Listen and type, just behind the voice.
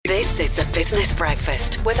is the Business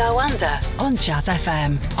Breakfast with Oanda on Jazz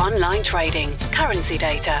FM. Online trading, currency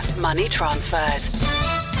data, money transfers.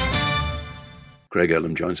 Craig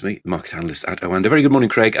Earlham joins me, market analyst at Oanda. Very good morning,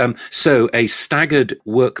 Craig. So a staggered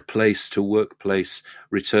workplace-to-workplace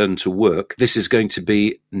return to work. This is going to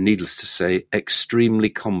be, needless to say, extremely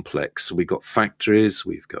complex. We've got factories,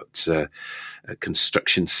 we've got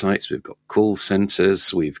construction sites, we've got call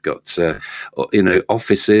centres, we've got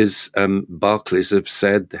offices. Barclays have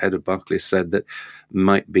said, the head of Barclays said that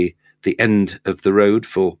might be the end of the road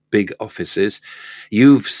for big offices.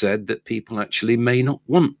 You've said that people actually may not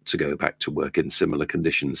want to go back to work in similar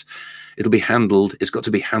conditions. It's got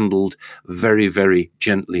to be handled very, very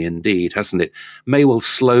gently indeed, hasn't it? May well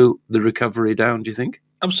slow the recovery down, do you think?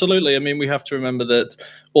 Absolutely. I mean, we have to remember that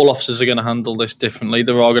all offices are going to handle this differently.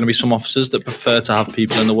 There are going to be some offices that prefer to have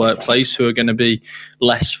people in the workplace who are going to be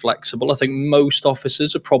less flexible. I think most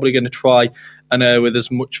offices are probably going to try and err with as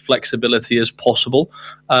much flexibility as possible.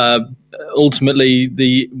 Ultimately,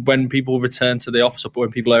 when people return to the office, or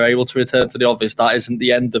when people are able to return to the office, that isn't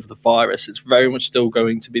the end of the virus. It's very much still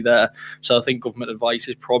going to be there. So I think government advice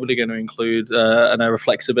is probably going to include an error of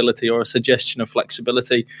flexibility or a suggestion of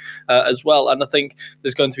flexibility as well. And I think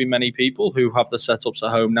there's going to be many people who have the setups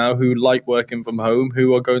at home now who like working from home,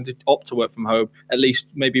 who are going to opt to work from home at least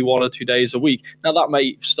maybe 1 or 2 days a week. Now, that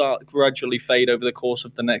may start gradually fade over the course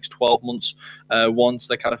of the next 12 months once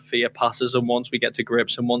the kind of fear passes and once we get to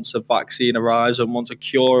grips and once a vaccine arrives and once a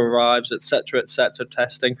cure arrives, etc.,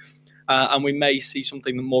 testing. And we may see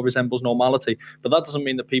something that more resembles normality. But that doesn't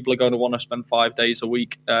mean that people are going to want to spend 5 days a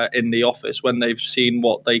week in the office when they've seen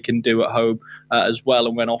what they can do at home as well,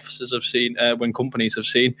 and when offices have seen, when companies have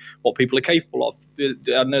seen what people are capable of.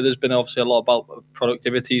 I know there's been obviously a lot about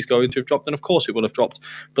productivity is going to have dropped, and of course it will have dropped.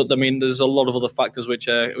 But I mean, there's a lot of other factors which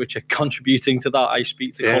are contributing to that. I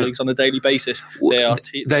speak to colleagues on a daily basis.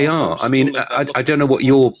 They are. I mean, I don't know what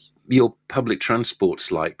your public transport's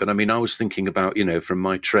like, but I mean, I was thinking about, from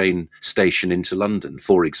my train station into London,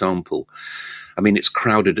 for example. I mean, it's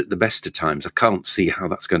crowded at the best of times. I can't see how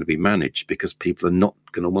that's going to be managed because people are not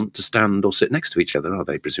going to want to stand or sit next to each other, are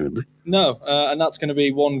they, presumably? No, and that's going to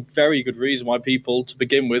be one very good reason why people, to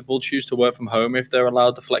begin with, will choose to work from home if they're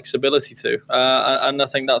allowed the flexibility to. And I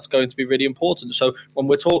think that's going to be really important. So when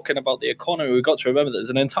we're talking about the economy, we've got to remember that there's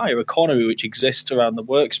an entire economy which exists around the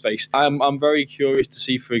workspace. I'm very curious to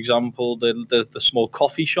see, for example, the small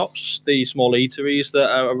coffee shops, the small eateries that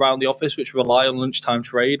are around the office, which rely on lunchtime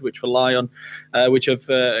trade, which rely on which have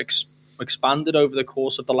expanded over the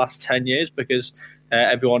course of the last 10 years because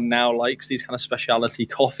everyone now likes these kind of specialty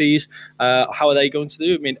coffees. How are they going to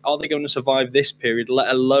do? I mean, are they going to survive this period, let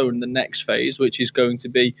alone the next phase, which is going to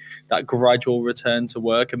be that gradual return to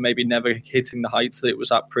work and maybe never hitting the heights that it was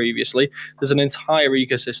at previously? There's an entire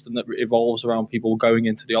ecosystem that evolves around people going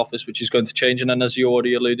into the office, which is going to change. And then, as you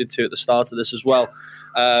already alluded to at the start of this as well,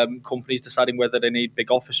 companies deciding whether they need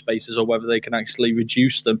big office spaces or whether they can actually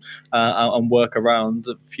reduce them and work around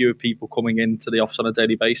fewer people coming into the office on a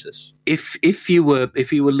daily basis. If you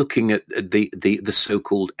were looking at the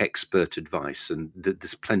so-called expert advice, and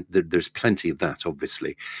there's plenty of that,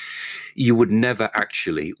 obviously, you would never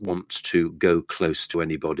actually want to go close to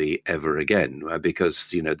anybody ever again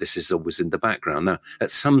because this is always in the background. Now,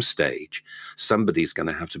 at some stage, somebody's going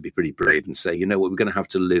to have to be pretty brave and say, we're going to have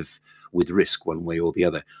to live with risk one way or the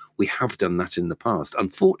other. We have done that in the past.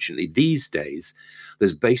 Unfortunately, these days,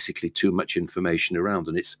 there's basically too much information around,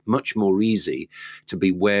 and it's much more easy to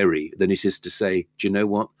be wary than it is to say, do you know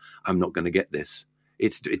what? I'm not going to get this.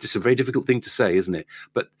 It's a very difficult thing to say, isn't it?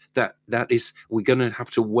 But we're going to have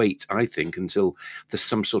to wait, I think, until there's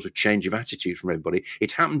some sort of change of attitude from everybody.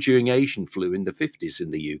 It happened during Asian flu in the 50s in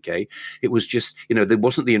the UK. It was just, there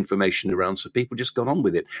wasn't the information around, so people just got on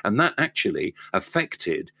with it. And that actually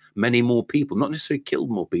affected many more people, not necessarily killed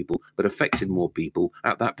more people, but affected more people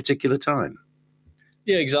at that particular time.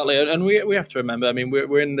 Yeah, exactly. And we have to remember, I mean,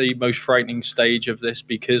 we're in the most frightening stage of this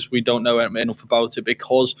because we don't know enough about it,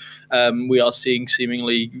 because we are seeing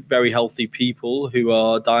seemingly very healthy people who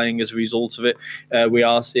are dying as a result of it. We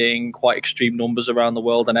are seeing quite extreme numbers around the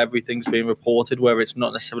world, and everything's being reported where it's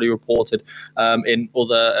not necessarily reported in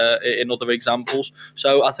other examples.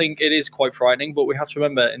 So I think it is quite frightening, but we have to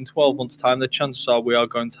remember in 12 months' time, the chances are we are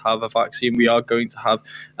going to have a vaccine, we are going to have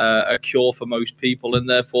a cure for most people, and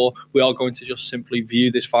therefore we are going to just simply view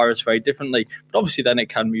this virus very differently. But obviously then it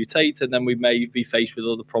can mutate, and then we may be faced with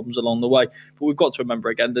other problems along the way. But we've got to remember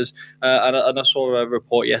again, there's and I saw a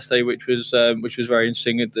report yesterday which was very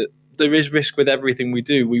interesting, that risk with everything we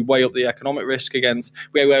do. We weigh up the economic risk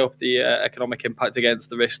we weigh up the economic impact against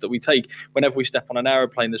the risk that we take. Whenever we step on an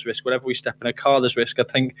aeroplane, there's risk. Whenever we step in a car, there's risk. I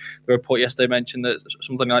think the report yesterday mentioned that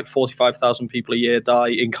something like 45,000 people a year die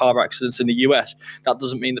in car accidents in the US. That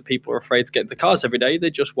doesn't mean that people are afraid to get into cars every day. They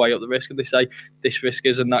just weigh up the risk and they say, this risk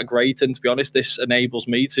isn't that great. And to be honest, this enables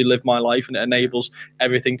me to live my life and it enables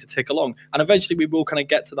everything to tick along. And eventually we will kind of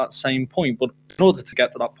get to that same point. But in order to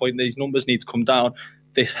get to that point, these numbers need to come down.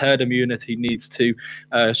 This herd immunity needs to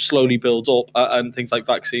slowly build up, and things like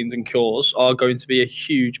vaccines and cures are going to be a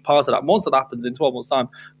huge part of that. And once that happens in 12 months' time,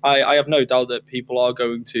 I have no doubt that people are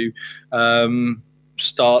going to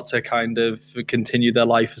start to kind of continue their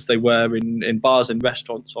life as they were in bars, in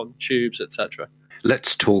restaurants, on tubes, etc.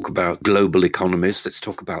 Let's talk about global economies. Let's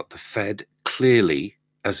talk about the Fed. Clearly,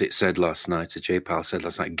 as it said last night, as Jay Powell said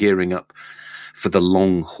last night, gearing up for the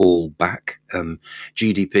long haul back.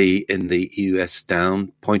 GDP in the US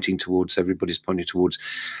down, everybody's pointing towards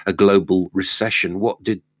a global recession. What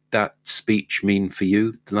did that speech mean for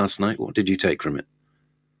you last night? What did you take from it?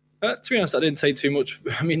 To be honest, I didn't take too much.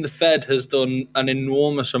 I mean, the Fed has done an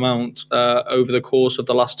enormous amount over the course of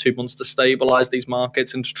the last 2 months to stabilize these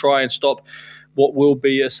markets and to try and stop what will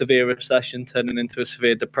be a severe recession turning into a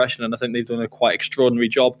severe depression. And I think they've done a quite extraordinary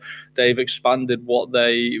job. They've expanded what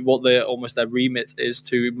their almost their remit is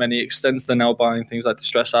to many extents. They're now buying things like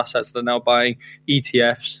distressed assets. They're now buying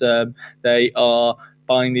ETFs. They are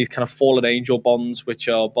buying these kind of fallen angel bonds, which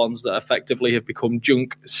are bonds that effectively have become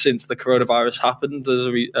junk since the coronavirus happened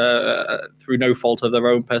through no fault of their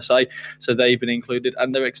own per se. So they've been included,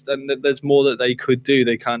 and there's more that they could do.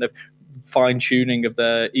 They kind of fine-tuning of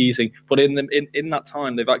their easing, but in that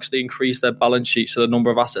time they've actually increased their balance sheet, so the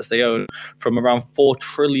number of assets they own, from around $4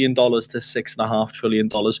 trillion to $6.5 trillion.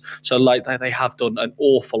 So like they have done an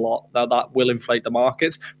awful lot. That will inflate the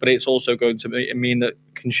markets, but it's also going to mean that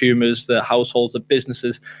consumers, the households, the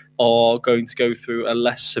businesses are going to go through a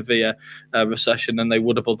less severe recession than they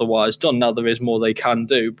would have otherwise done. Now there is more they can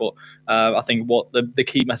do, but I think what the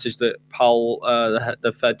key message that Powell,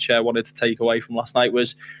 the Fed chair, wanted to take away from last night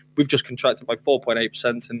was, we've just contracted by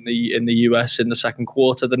 4.8% in the US in the second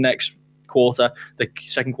quarter. The next quarter, the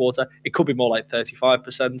second quarter, it could be more like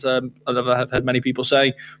 35%. I've heard many people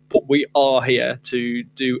saying, but we are here to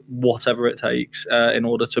do whatever it takes in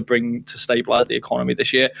order to stabilize the economy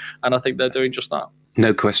this year. And I think they're doing just that.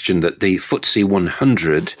 No question that the FTSE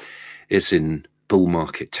 100 is in bull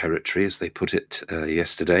market territory, as they put it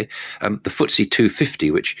yesterday. The FTSE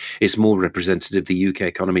 250, which is more representative of the UK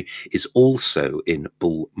economy, is also in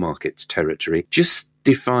bull market territory. Just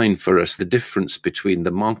define for us the difference between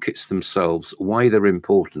the markets themselves, why they're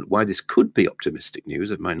important, why this could be optimistic news,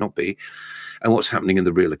 it might not be, and what's happening in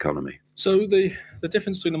the real economy. So the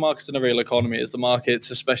difference between the markets and the real economy is the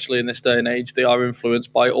markets, especially in this day and age, they are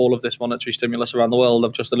influenced by all of this monetary stimulus around the world.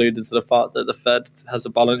 I've just alluded to the fact that the Fed has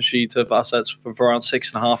a balance sheet of assets for around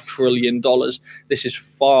 $6.5 trillion. This is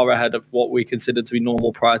far ahead of what we considered to be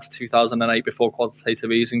normal prior to 2008, before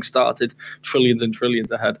quantitative easing started, trillions and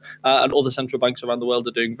trillions ahead. And other central banks around the world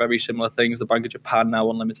are doing very similar things. The Bank of Japan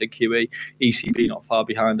now unlimited QE, ECB not far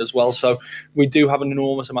behind as well. So we do have an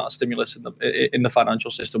enormous amount of stimulus in the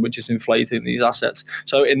financial system, which is inflating these assets.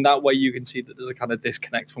 So in that way, you can see that there's a kind of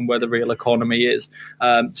disconnect from where the real economy is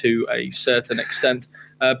to a certain extent.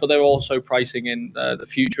 But they're also pricing in the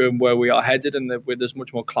future and where we are headed, and there's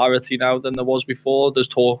much more clarity now than there was before. There's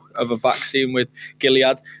talk of a vaccine with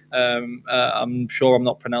Gilead. I'm sure I'm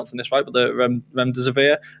not pronouncing this right, but the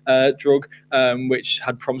remdesivir drug, which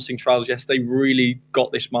had promising trials yesterday, really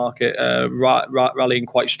got this market rallying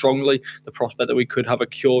quite strongly. The prospect that we could have a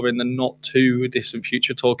cure in the not too distant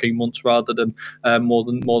future, talking months rather than more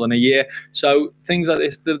than a year. So things like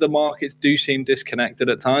this, the markets do seem disconnected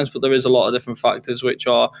at times, but there is a lot of different factors which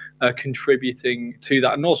are contributing to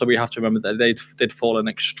that. And also we have to remember that they did fall in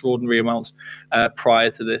extraordinary amounts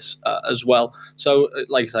prior to this as well. So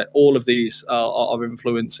like I say, all of these are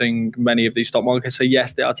influencing many of these stock markets. So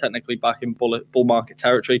yes, they are technically back in bull market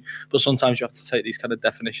territory, but sometimes you have to take these kind of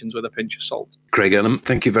definitions with a pinch of salt. Craig Ellum,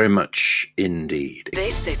 thank you very much indeed.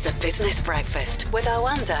 This is the Business Breakfast with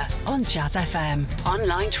Awanda on Jazz FM.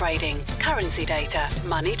 Online trading, currency data,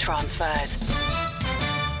 money transfers.